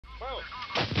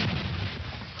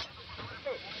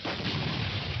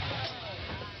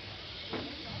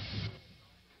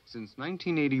Since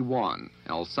 1981,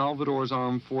 El Salvador's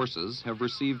armed forces have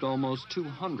received almost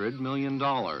 $200 million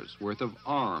worth of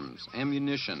arms,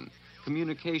 ammunition,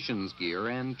 communications gear,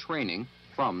 and training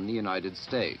from the United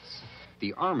States.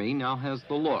 The Army now has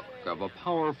the look of a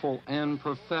powerful and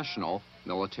professional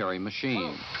military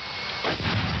machine.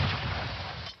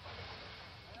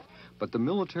 But the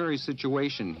military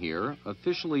situation here,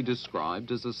 officially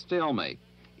described as a stalemate,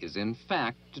 is in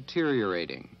fact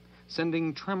deteriorating,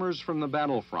 sending tremors from the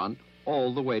battlefront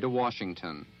all the way to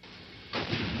Washington.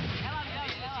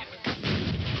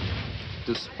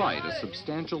 Despite a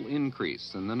substantial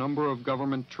increase in the number of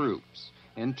government troops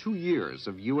and 2 years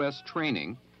of U.S.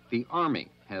 training, the Army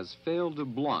has failed to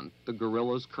blunt the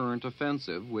guerrillas' current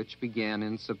offensive, which began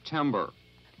in September.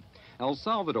 El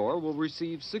Salvador will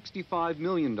receive $65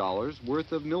 million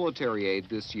worth of military aid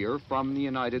this year from the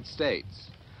United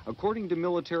States. According to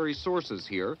military sources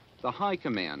here, the High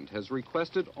Command has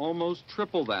requested almost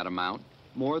triple that amount,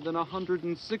 more than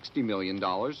 $160 million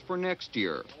for next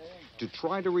year, to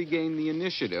try to regain the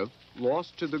initiative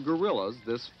lost to the guerrillas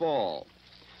this fall.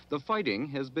 The fighting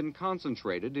has been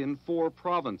concentrated in 4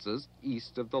 provinces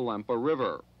east of the Lempa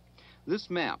River.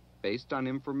 This map, based on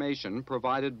information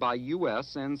provided by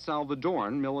U.S. and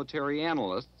Salvadoran military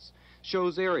analysts,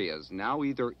 shows areas now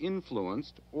either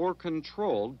influenced or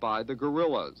controlled by the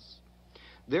guerrillas.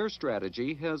 Their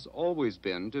strategy has always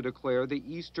been to declare the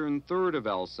eastern third of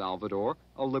El Salvador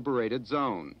a liberated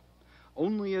zone.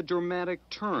 Only a dramatic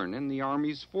turn in the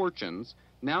Army's fortunes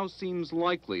now seems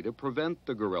likely to prevent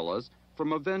the guerrillas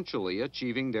from eventually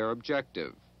achieving their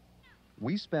objective.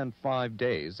 We spent 5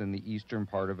 days in the eastern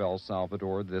part of El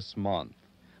Salvador this month.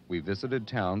 We visited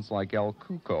towns like El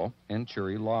Cuco and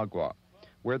Chirilagua,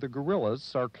 where the guerrillas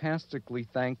sarcastically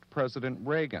thanked President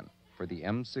Reagan for the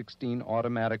M16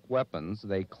 automatic weapons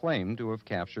they claimed to have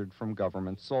captured from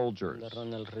government soldiers.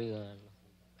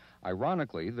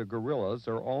 Ironically, the guerrillas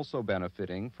are also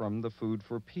benefiting from the Food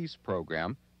for Peace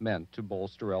program meant to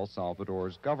bolster El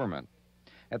Salvador's government.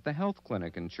 At the health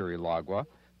clinic in Chirilagua,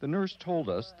 the nurse told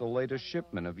us the latest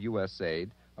shipment of U.S.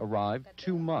 aid arrived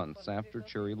 2 months after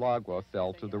Chirilagua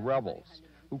fell to the rebels,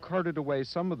 who carted away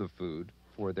some of the food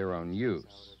for their own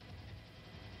use.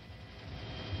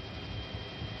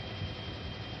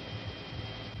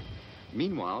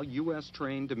 Meanwhile,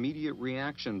 U.S.-trained immediate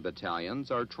reaction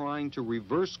battalions are trying to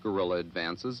reverse guerrilla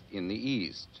advances in the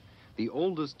east. The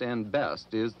oldest and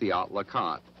best is the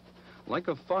atlacatl. Like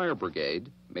a fire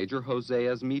brigade, Major Jose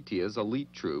Azmitia's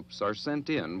elite troops are sent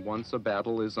in once a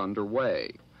battle is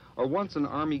underway, or once an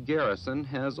Army garrison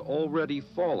has already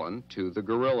fallen to the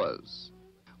guerrillas.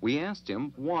 We asked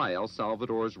him why El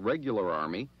Salvador's regular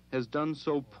army has done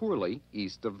so poorly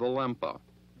east of the Lempa.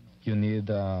 You need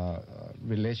a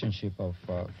relationship of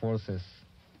forces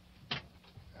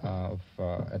of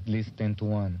at least 10 to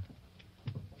 1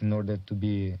 in order to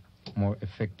be more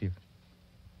effective,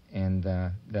 and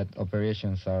that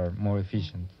operations are more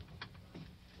efficient.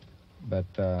 But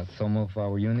some of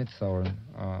our units, our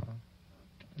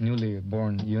newly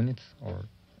born units,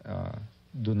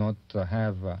 do not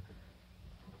have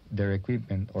their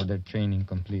equipment or their training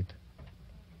complete.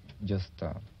 Just,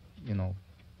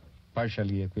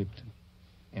 partially equipped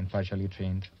and partially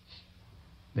trained.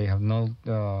 They have no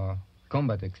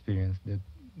combat experience.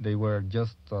 They were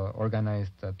just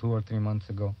organized 2 or 3 months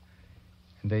ago.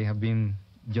 They have been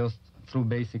just through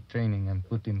basic training and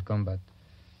put in combat,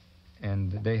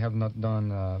 and they have not done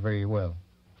very well.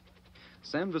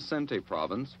 San Vicente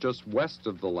province, just west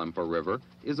of the Lempa River,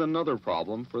 is another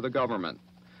problem for the government.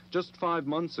 Just 5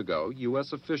 months ago,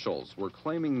 U.S. officials were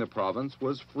claiming the province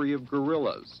was free of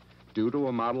guerrillas due to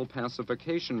a model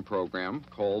pacification program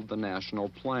called the National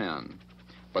Plan.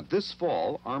 But this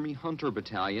fall, Army hunter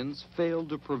battalions failed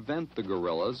to prevent the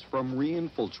guerrillas from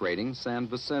re-infiltrating San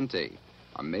Vicente,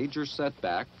 a major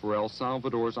setback for El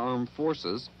Salvador's armed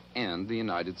forces and the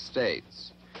United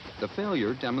States. The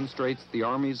failure demonstrates the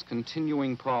Army's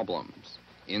continuing problems: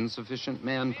 insufficient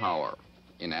manpower,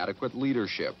 inadequate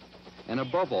leadership, and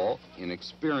above all,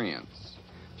 inexperience.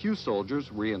 Few soldiers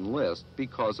re-enlist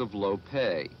because of low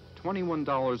pay,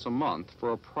 $21 a month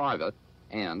for a private,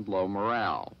 and low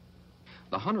morale.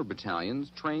 The hunter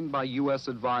battalions, trained by U.S.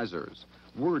 advisors,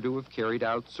 were to have carried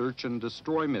out search and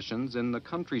destroy missions in the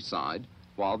countryside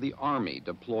while the Army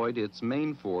deployed its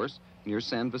main force near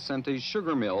San Vicente's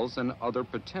sugar mills and other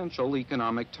potential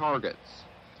economic targets.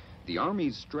 The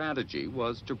Army's strategy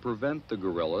was to prevent the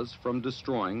guerrillas from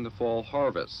destroying the fall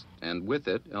harvest, and with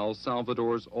it, El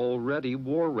Salvador's already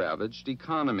war-ravaged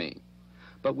economy.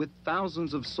 But with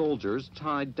thousands of soldiers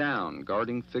tied down,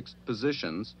 guarding fixed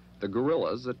positions, the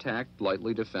guerrillas attacked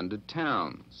lightly defended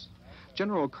towns.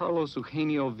 General Carlos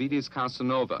Eugenio Vides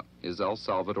Casanova is El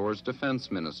Salvador's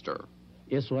defense minister.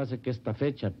 At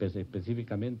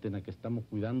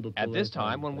this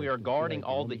time, when we are guarding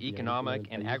all the economic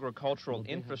and agricultural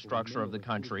infrastructure of the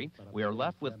country, we are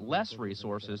left with less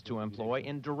resources to employ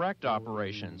in direct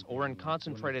operations or in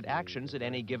concentrated actions at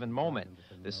any given moment.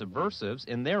 The subversives,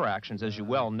 in their actions, as you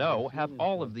well know, have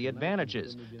all of the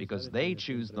advantages because they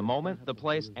choose the moment, the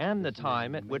place, and the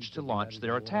time at which to launch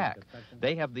their attack.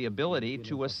 They have the ability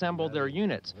to assemble their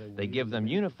units. They give them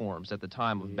uniforms at the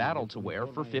time of battle to wear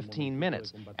for 15 minutes.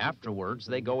 Afterwards,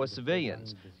 they go as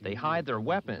civilians. They hide their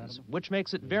weapons, which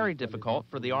makes it very difficult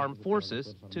for the armed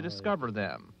forces to discover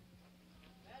them.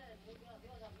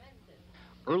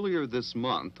 Earlier this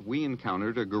month, we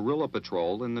encountered a guerrilla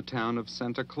patrol in the town of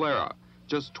Santa Clara,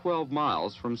 just 12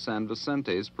 miles from San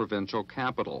Vicente's provincial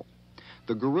capital.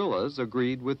 The guerrillas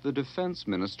agreed with the defense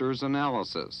minister's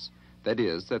analysis. That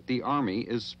is, that the army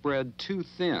is spread too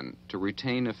thin to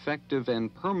retain effective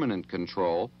and permanent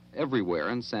control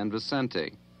everywhere in San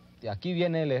Vicente. The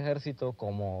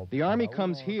army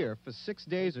comes here for 6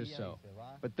 days or so,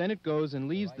 but then it goes and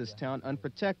leaves this town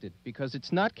unprotected because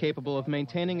it's not capable of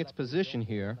maintaining its position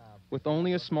here with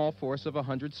only a small force of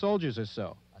 100 soldiers or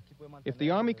so. If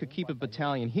the army could keep a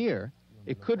battalion here,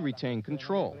 it could retain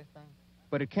control.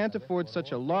 But it can't afford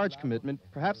such a large commitment,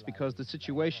 perhaps because the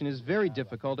situation is very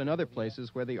difficult in other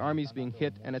places where the army's being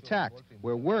hit and attacked,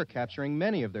 where we're capturing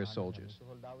many of their soldiers.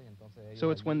 So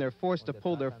it's when they're forced to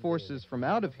pull their forces from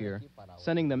out of here,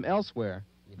 sending them elsewhere,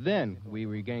 then we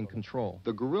regain control.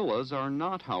 The guerrillas are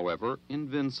not, however,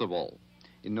 invincible.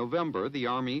 In November, the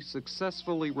army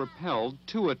successfully repelled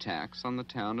 2 attacks on the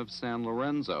town of San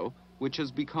Lorenzo, which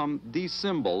has become the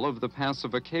symbol of the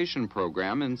pacification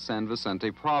program in San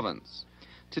Vicente province.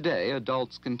 Today,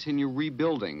 adults continue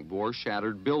rebuilding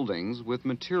war-shattered buildings with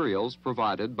materials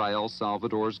provided by El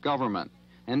Salvador's government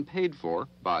and paid for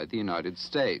by the United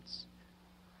States.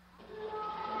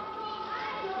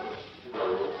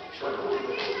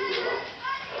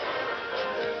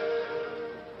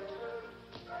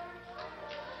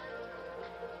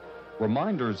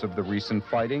 Reminders of the recent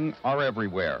fighting are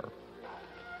everywhere.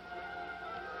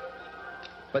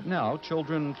 But now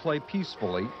children play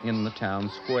peacefully in the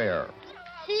town square.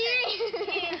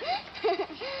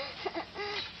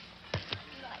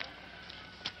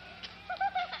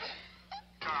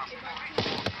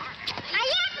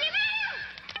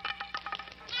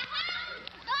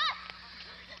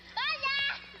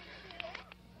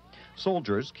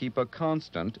 Soldiers keep a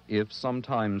constant, if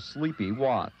sometimes sleepy,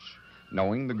 watch,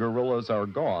 knowing the guerrillas are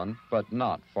gone, but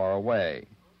not far away.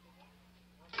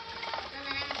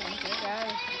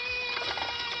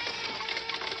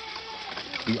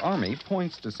 The army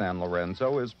points to San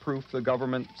Lorenzo as proof the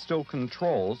government still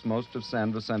controls most of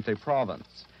San Vicente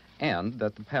province, and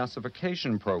that the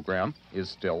pacification program is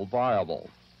still viable.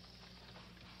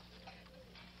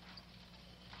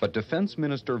 But Defense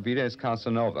Minister Vides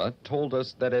Casanova told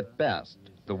us that at best,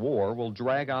 the war will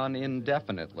drag on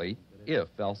indefinitely if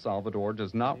El Salvador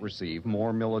does not receive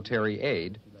more military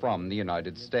aid from the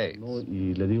United States.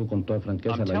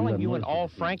 I'm telling you in all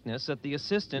frankness that the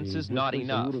assistance is not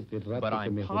enough, but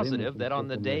I'm positive that on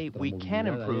the day we can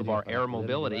improve our air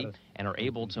mobility and are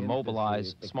able to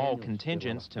mobilize small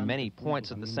contingents to many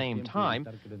points at the same time,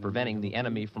 preventing the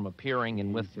enemy from appearing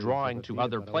and withdrawing to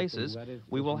other places,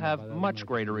 we will have much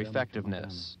greater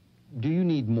effectiveness. Do you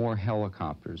need more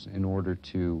helicopters in order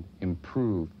to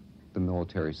improve the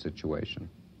military situation?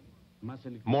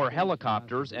 More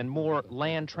helicopters and more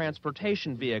land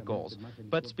transportation vehicles,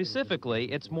 but specifically,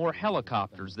 it's more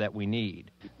helicopters that we need.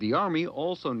 The Army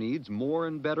also needs more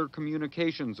and better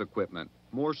communications equipment,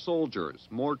 more soldiers,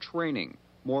 more training,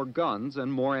 more guns,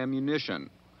 and more ammunition.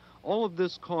 All of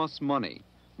this costs money.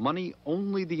 Money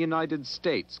only the United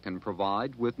States can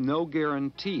provide, with no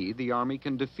guarantee the Army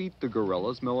can defeat the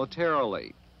guerrillas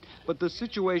militarily. But the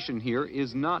situation here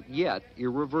is not yet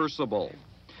irreversible.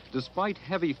 Despite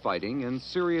heavy fighting and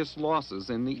serious losses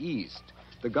in the east,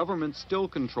 the government still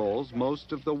controls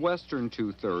most of the western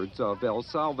two-thirds of El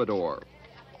Salvador.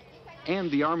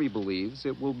 And the Army believes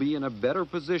it will be in a better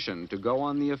position to go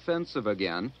on the offensive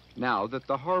again now that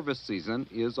the harvest season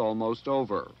is almost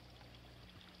over.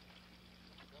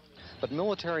 But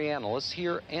military analysts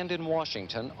here and in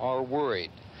Washington are worried.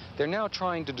 They're now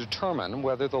trying to determine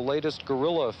whether the latest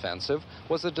guerrilla offensive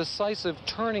was a decisive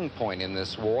turning point in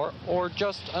this war or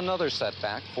just another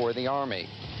setback for the Army.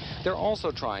 They're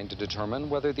also trying to determine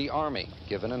whether the Army,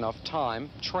 given enough time,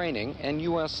 training, and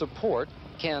U.S. support,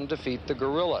 can defeat the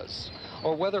guerrillas.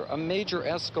 or whether a major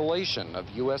escalation of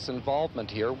U.S. involvement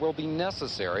here will be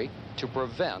necessary to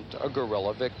prevent a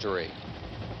guerrilla victory.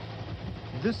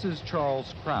 This is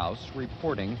Charles Kraus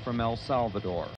reporting from El Salvador.